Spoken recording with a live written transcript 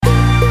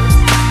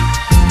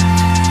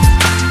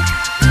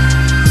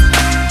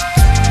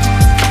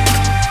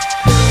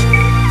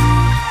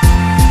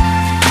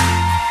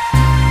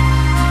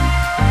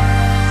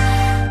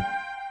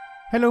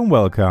Hello and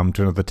welcome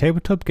to another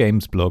Tabletop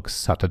Games Blog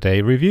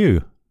Saturday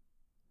review.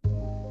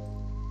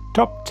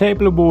 Top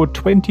Table Award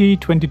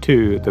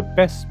 2022, the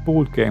best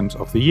board games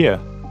of the year.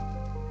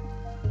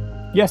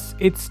 Yes,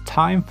 it's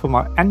time for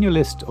my annual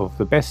list of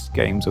the best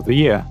games of the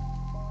year.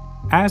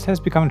 As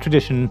has become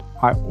tradition,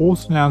 I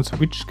also announce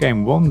which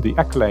game won the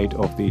accolade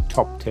of the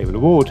Top Table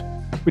Award,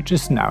 which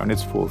is now in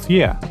its 4th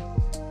year.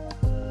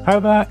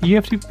 However, you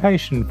have to be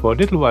patient for a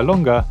little while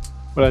longer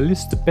while I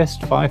list the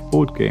best 5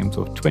 board games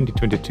of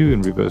 2022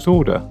 in reverse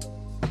order.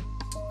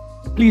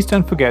 Please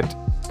don't forget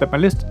that my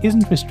list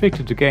isn't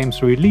restricted to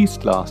games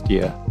released last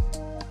year.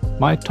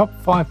 My top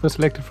 5 were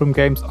selected from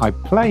games I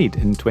played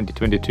in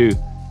 2022,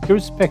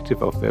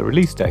 irrespective of their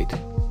release date.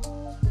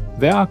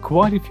 There are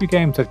quite a few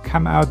games that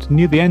come out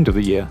near the end of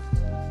the year.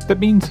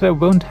 That means that I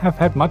won't have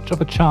had much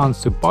of a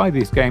chance to buy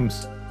these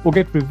games or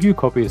get review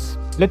copies,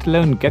 let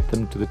alone get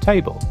them to the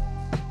table.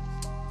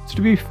 So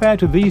to be fair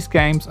to these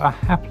games, I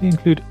happily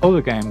include other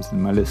games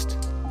in my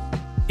list.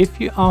 If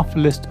you're after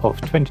a list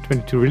of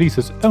 2022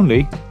 releases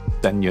only,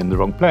 then you're in the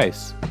wrong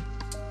place.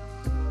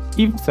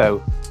 Even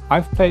so,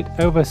 I've played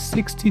over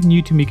 60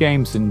 new to me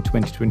games in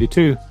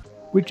 2022,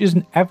 which is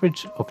an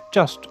average of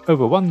just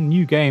over one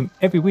new game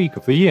every week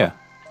of the year.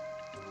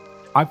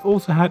 I've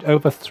also had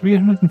over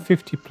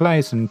 350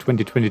 plays in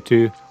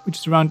 2022, which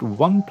is around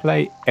one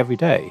play every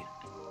day.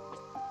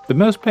 The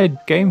most played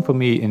game for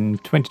me in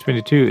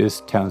 2022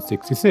 is Town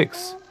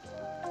 66.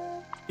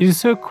 It is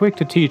so quick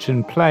to teach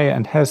and play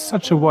and has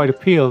such a wide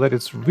appeal that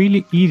it's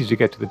really easy to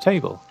get to the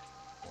table.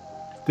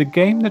 The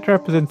game that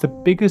represents the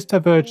biggest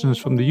divergence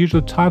from the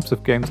usual types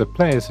of games I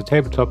play as a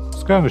tabletop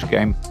skirmish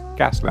game,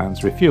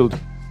 Gaslands Refueled,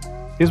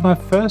 is my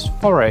first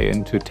foray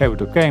into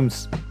tabletop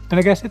games, and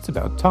I guess it's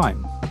about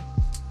time.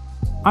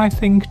 I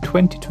think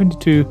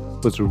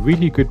 2022 was a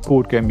really good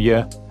board game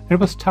year, and it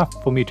was tough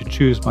for me to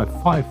choose my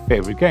 5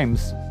 favourite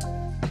games.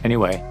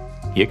 Anyway,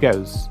 here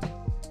goes.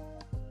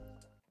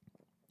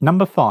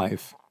 Number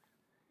 5.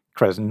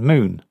 Crescent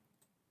Moon.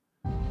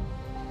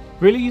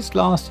 Released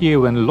last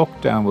year when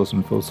lockdown was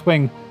in full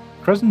swing,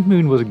 Crescent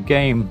Moon was a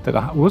game that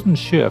I wasn't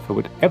sure if I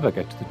would ever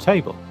get to the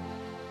table.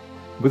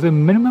 With a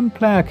minimum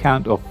player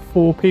count of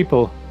 4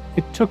 people,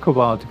 it took a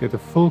while to get the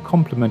full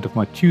complement of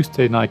my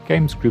Tuesday night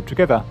games group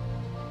together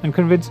and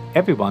convince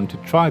everyone to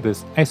try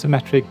this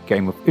asymmetric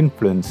game of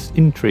influence,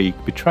 intrigue,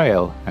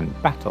 betrayal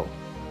and battle.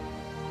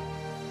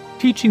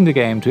 Teaching the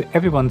game to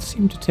everyone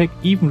seemed to take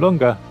even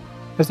longer,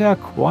 as there are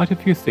quite a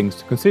few things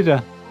to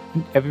consider,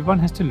 and everyone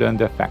has to learn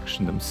their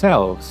faction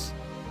themselves.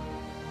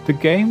 The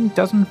game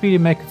doesn't really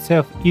make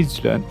itself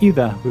easy to learn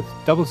either, with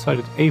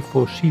double-sided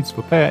A4 sheets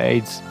for player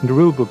aids and a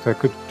rulebook that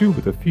could do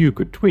with a few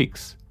good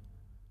tweaks.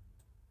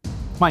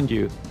 Mind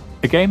you,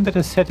 a game that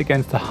is set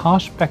against the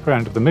harsh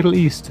background of the Middle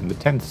East in the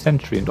 10th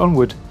century and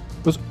onward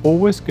was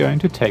always going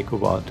to take a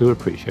while to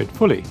appreciate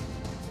fully.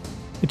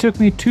 It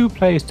took me 2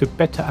 plays to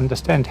better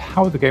understand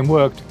how the game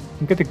worked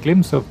and get a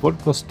glimpse of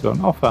what was still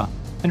on offer,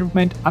 and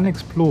remained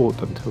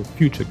unexplored until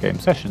future game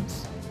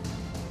sessions.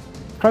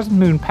 Crescent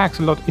Moon packs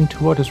a lot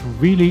into what is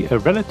really a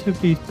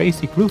relatively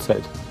basic rule set.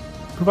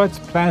 It provides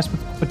players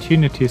with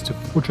opportunities to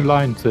forge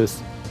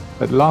alliances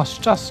that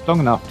last just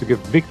long enough to give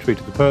victory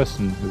to the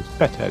person who's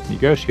better at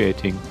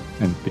negotiating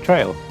and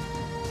betrayal.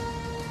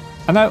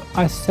 I know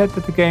I said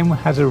that the game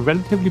has a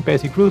relatively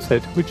basic rule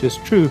set, which is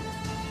true,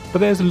 but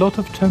there's a lot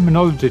of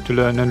terminology to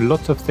learn and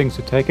lots of things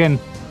to take in,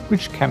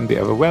 which can be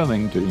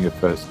overwhelming during your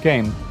first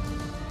game.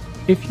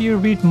 If you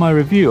read my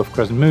review of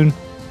Crescent Moon,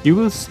 you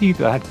will see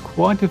that I had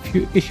quite a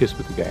few issues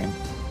with the game.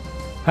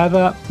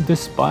 However,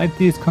 despite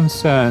these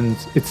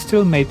concerns, it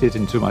still made it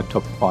into my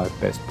top 5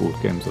 best board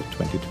games of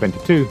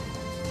 2022.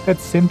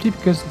 That's simply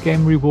because the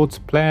game rewards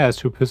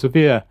players who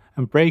persevere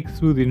and break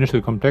through the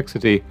initial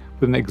complexity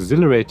with an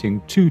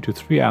exhilarating 2 to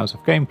 3 hours of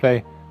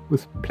gameplay,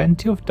 with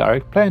plenty of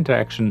direct player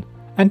interaction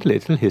and a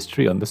little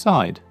history on the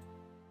side.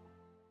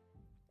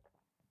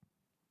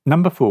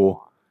 Number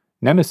 4.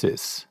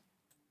 Nemesis.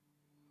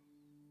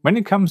 When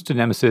it comes to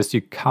Nemesis,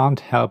 you can't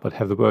help but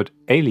have the word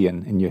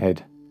alien in your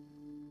head.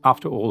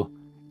 After all,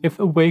 if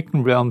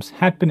Awakened Realms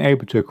had been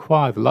able to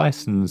acquire the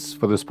license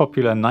for this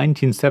popular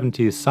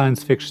 1970s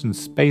science fiction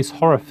space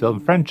horror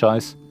film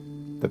franchise,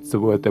 that's the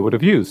word they would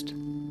have used.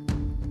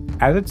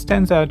 As it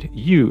stands out,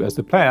 you, as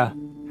the player,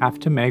 have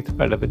to make the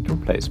relevant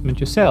replacement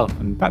yourself,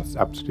 and that's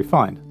absolutely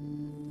fine.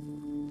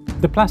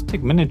 The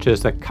plastic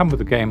miniatures that come with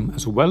the game,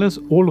 as well as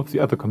all of the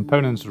other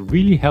components,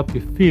 really help you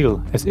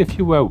feel as if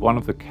you were one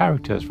of the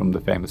characters from the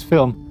famous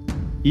film,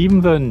 even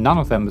though none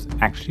of them is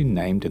actually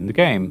named in the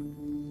game.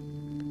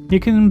 You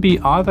can be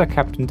either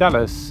Captain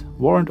Dallas,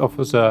 Warrant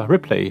Officer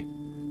Ripley,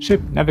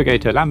 Ship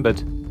Navigator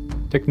Lambert,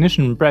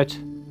 Technician Brett,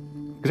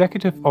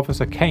 Executive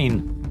Officer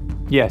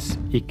Kane. Yes,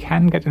 he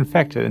can get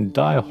infected and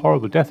die a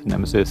horrible death in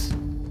Nemesis.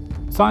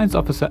 Science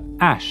Officer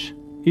Ash,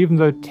 even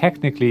though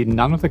technically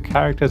none of the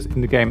characters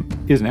in the game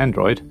is an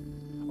android,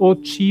 or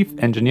Chief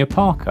Engineer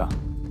Parker.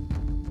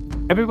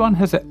 Everyone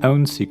has their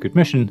own secret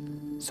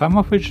mission, some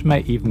of which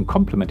may even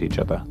complement each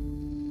other.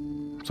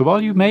 So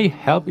while you may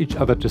help each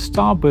other to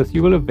start with,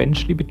 you will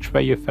eventually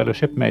betray your fellow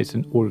shipmates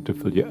in order to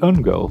fill your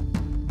own goal,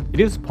 It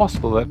is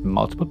possible that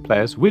multiple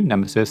players win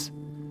Nemesis,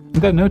 and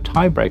there are no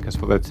tiebreakers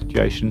for that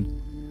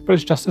situation, but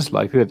it's just as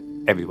likely that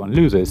everyone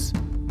loses.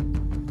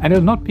 And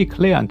it'll not be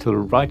clear until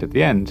right at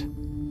the end.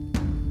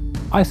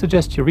 I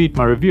suggest you read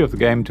my review of the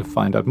game to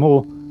find out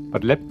more,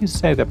 but let me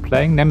say that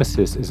playing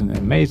Nemesis is an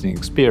amazing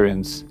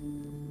experience.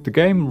 The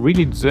game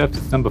really deserves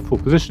its number 4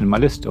 position in my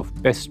list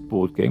of best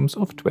board games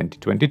of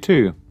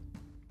 2022.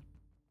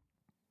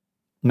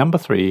 Number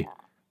 3.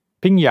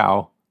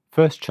 Pingyao,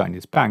 First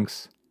Chinese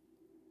Banks.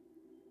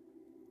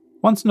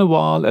 Once in a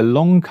while,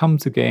 along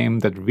comes a game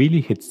that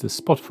really hits the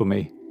spot for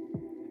me.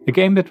 A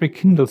game that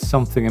rekindles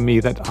something in me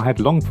that I had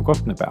long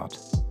forgotten about.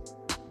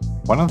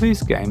 One of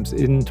these games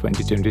in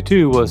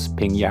 2022 was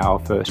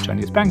Pingyao, First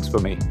Chinese Banks for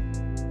me.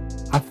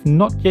 I've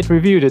not yet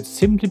reviewed it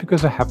simply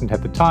because I haven't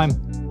had the time,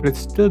 but it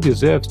still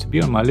deserves to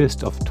be on my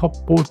list of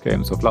top board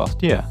games of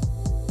last year.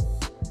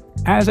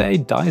 As a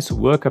dice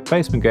worker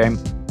placement game,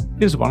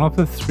 it is one of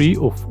the 3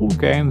 or 4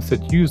 games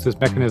that use this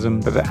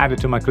mechanism that I added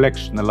to my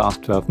collection in the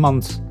last 12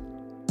 months.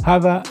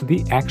 However,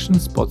 the action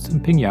spots in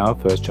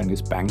Pingyao First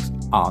Chinese Banks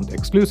aren't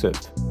exclusive.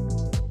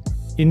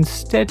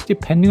 Instead,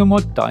 depending on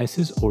what dice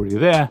is already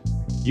there,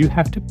 you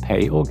have to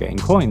pay or gain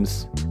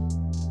coins.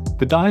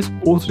 The dice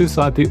also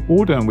decide the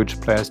order in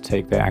which players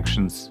take their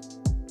actions.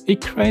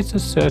 It creates a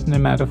certain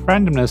amount of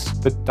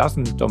randomness that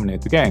doesn't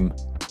dominate the game.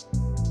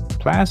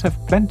 Players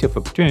have plenty of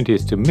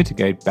opportunities to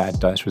mitigate bad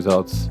dice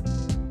results.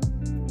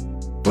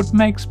 What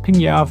makes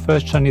Pingyao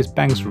First Chinese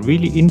Banks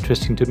really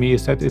interesting to me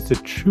is that it's a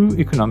true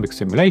economic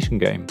simulation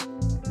game.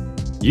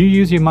 You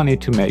use your money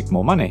to make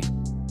more money.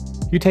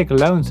 You take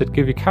loans that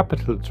give you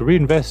capital to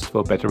reinvest for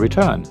a better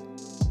return.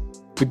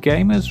 The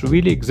game is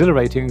really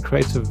exhilarating and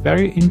creates a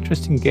very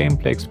interesting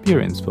gameplay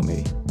experience for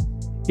me.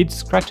 It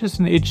scratches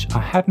an itch I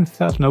hadn't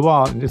felt in a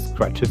while, and it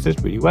scratches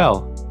it really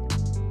well.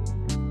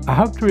 I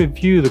hope to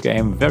review the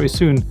game very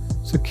soon,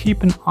 so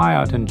keep an eye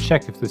out and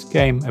check if this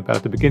game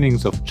about the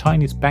beginnings of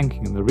Chinese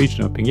banking in the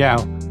region of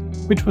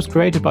Pingyao, which was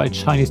created by a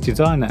Chinese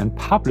designer and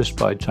published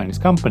by a Chinese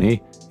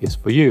company, is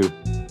for you.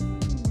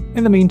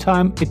 In the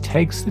meantime, it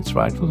takes its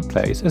rightful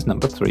place as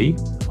number 3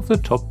 of the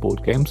top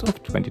board games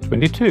of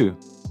 2022.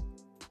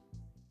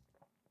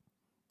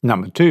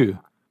 Number 2.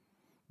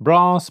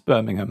 Brass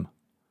Birmingham.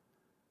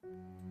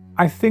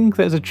 I think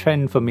there's a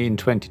trend for me in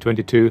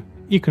 2022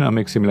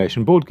 economic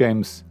simulation board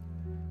games.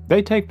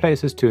 They take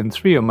places 2 and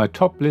 3 on my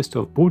top list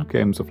of board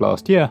games of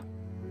last year.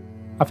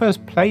 I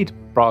first played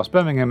Brass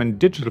Birmingham in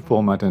digital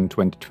format in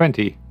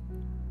 2020.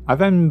 I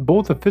then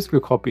bought the physical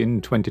copy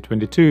in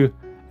 2022,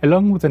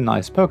 along with the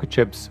nice poker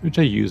chips which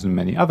I use in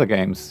many other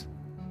games.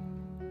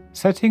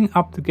 Setting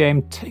up the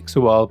game takes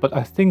a while, but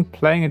I think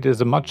playing it is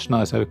a much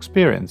nicer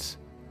experience.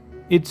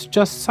 It's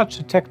just such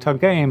a tactile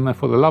game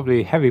for the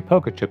lovely heavy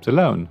poker chips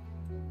alone.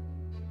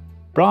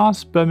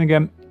 Brass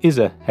Birmingham is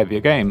a heavier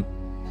game.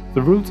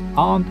 The rules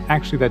aren't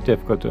actually that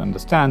difficult to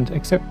understand,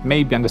 except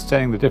maybe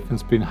understanding the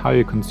difference between how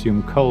you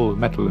consume coal,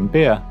 metal and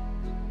beer.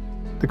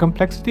 The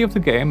complexity of the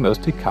game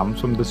mostly comes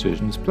from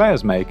decisions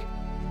players make.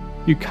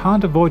 You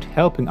can't avoid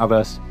helping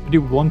others, but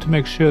you want to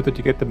make sure that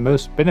you get the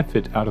most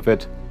benefit out of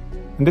it,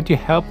 and that you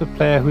help the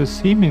player who is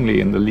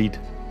seemingly in the lead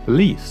the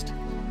least.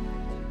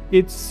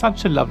 It's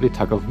such a lovely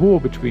tug of war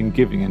between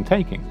giving and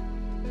taking.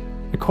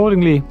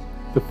 Accordingly,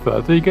 the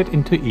further you get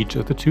into each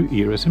of the 2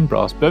 eras in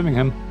Brass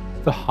Birmingham,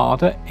 the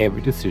harder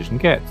every decision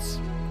gets.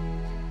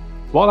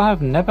 While I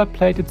have never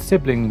played its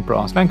sibling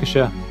Brass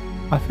Lancashire,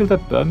 I feel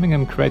that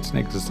Birmingham creates an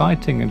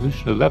exciting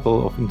additional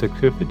level of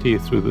interactivity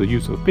through the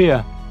use of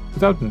beer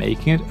without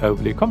making it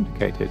overly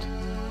complicated.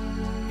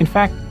 In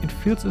fact, it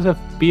feels as if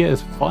beer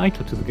is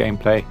vital to the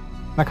gameplay,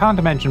 and I can't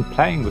imagine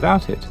playing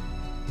without it.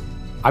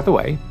 Either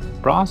way,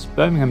 Brass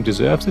Birmingham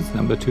deserves its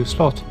number 2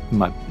 slot in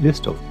my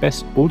list of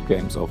best board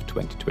games of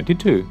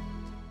 2022.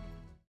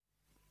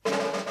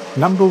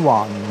 Number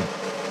 1.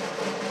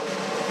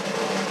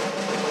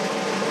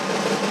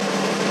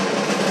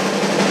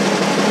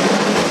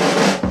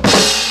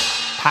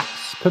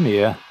 PAX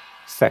Pamir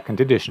 2nd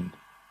Edition.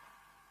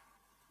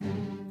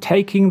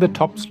 Taking the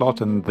top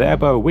slot and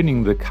thereby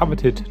winning the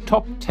coveted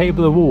Top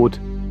Table Award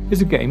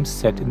is a game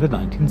set in the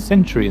 19th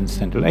century in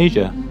Central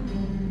Asia,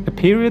 a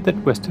period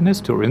that Western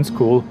historians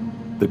call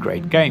the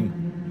Great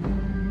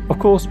Game. Of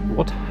course,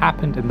 what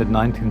happened in the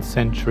 19th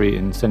century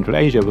in Central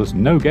Asia was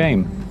no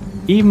game,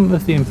 even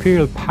if the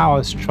imperial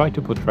powers tried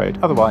to portray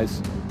it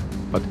otherwise,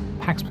 but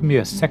PAX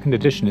Pamir 2nd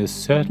Edition is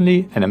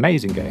certainly an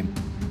amazing game.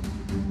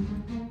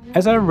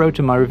 As I wrote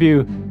in my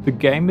review, the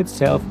game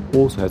itself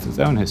also has its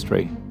own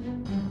history.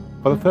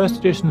 While the first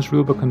edition's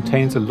rulebook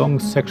contains a long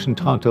section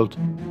titled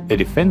A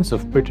Defense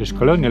of British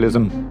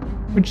Colonialism,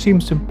 which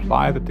seems to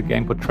imply that the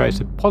game portrays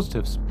a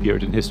positive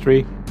spirit in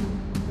history,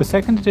 the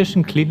second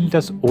edition clearly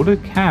does all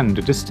it can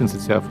to distance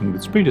itself from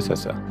its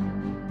predecessor.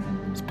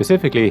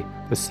 Specifically,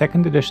 the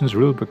second edition's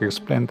rulebook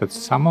explained that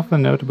some of the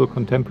notable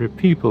contemporary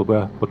people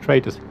were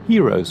portrayed as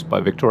heroes by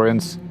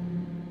Victorians,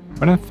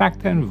 when in fact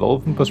their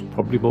involvement was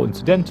probably more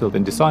incidental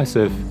than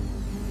decisive,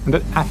 and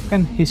that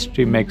Afghan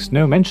history makes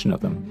no mention of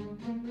them.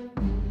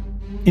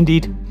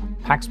 Indeed,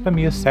 PAX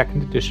Pamir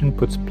 2nd edition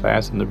puts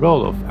players in the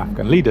role of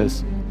Afghan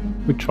leaders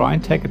who try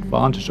and take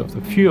advantage of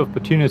the few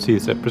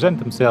opportunities that present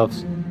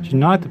themselves to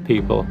unite the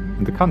people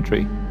and the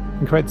country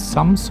and create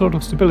some sort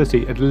of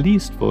stability, at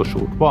least for a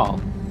short while.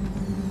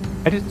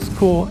 At its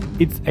core,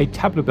 it's a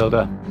tableau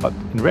builder, but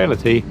in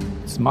reality,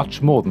 it's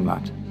much more than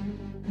that.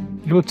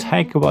 It will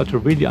take a while to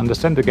really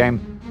understand the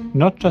game,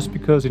 not just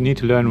because you need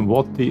to learn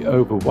what the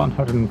over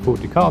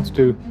 140 cards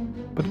do,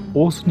 but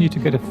also need to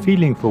get a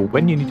feeling for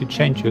when you need to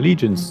change your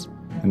allegiance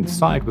and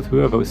side with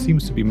whoever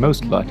seems to be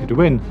most likely to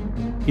win.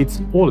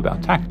 It's all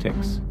about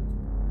tactics.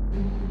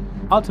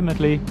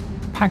 Ultimately,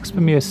 PAX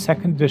Pamir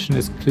 2nd edition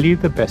is clearly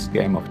the best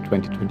game of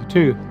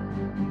 2022.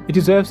 It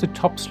deserves the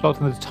top slot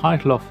in the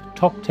title of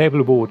Top Table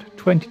Award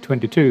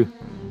 2022.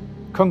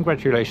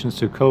 Congratulations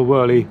to Cole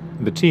Worley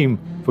and the team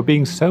for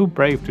being so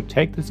brave to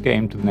take this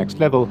game to the next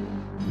level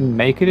and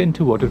make it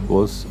into what it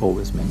was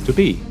always meant to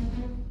be.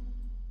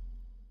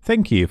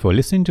 Thank you for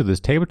listening to this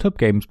Tabletop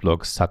Games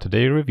Blog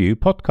Saturday Review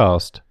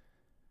podcast.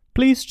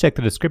 Please check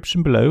the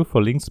description below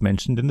for links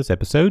mentioned in this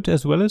episode,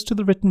 as well as to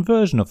the written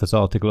version of this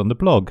article on the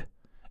blog.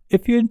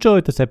 If you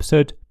enjoyed this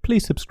episode,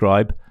 please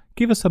subscribe,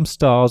 give us some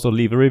stars or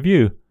leave a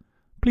review.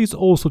 Please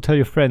also tell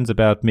your friends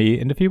about me,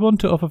 and if you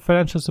want to offer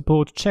financial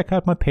support, check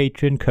out my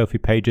Patreon Ko-fi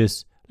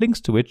pages, links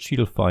to which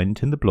you'll find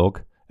in the blog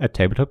at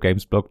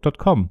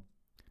tabletopgamesblog.com.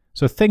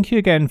 So thank you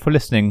again for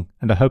listening,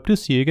 and I hope to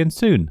see you again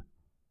soon.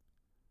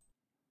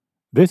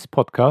 This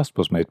podcast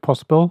was made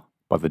possible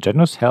by the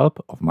generous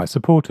help of my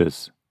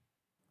supporters.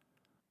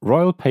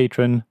 Royal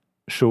Patron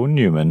Sean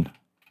Newman,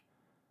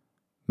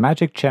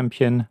 Magic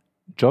Champion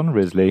John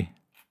Risley,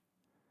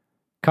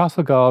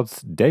 Castle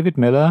Guards David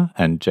Miller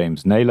and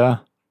James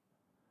Naylor,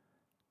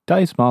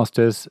 Dice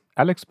Masters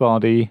Alex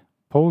Bardi,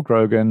 Paul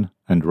Grogan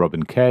and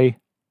Robin Kay,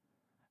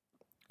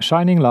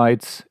 Shining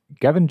Lights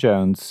Gavin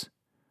Jones,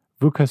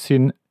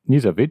 Vukasin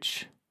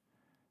Nizovic,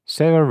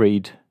 Sarah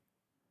Reed,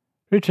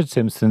 Richard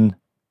Simpson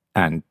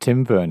and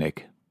Tim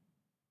Vernick.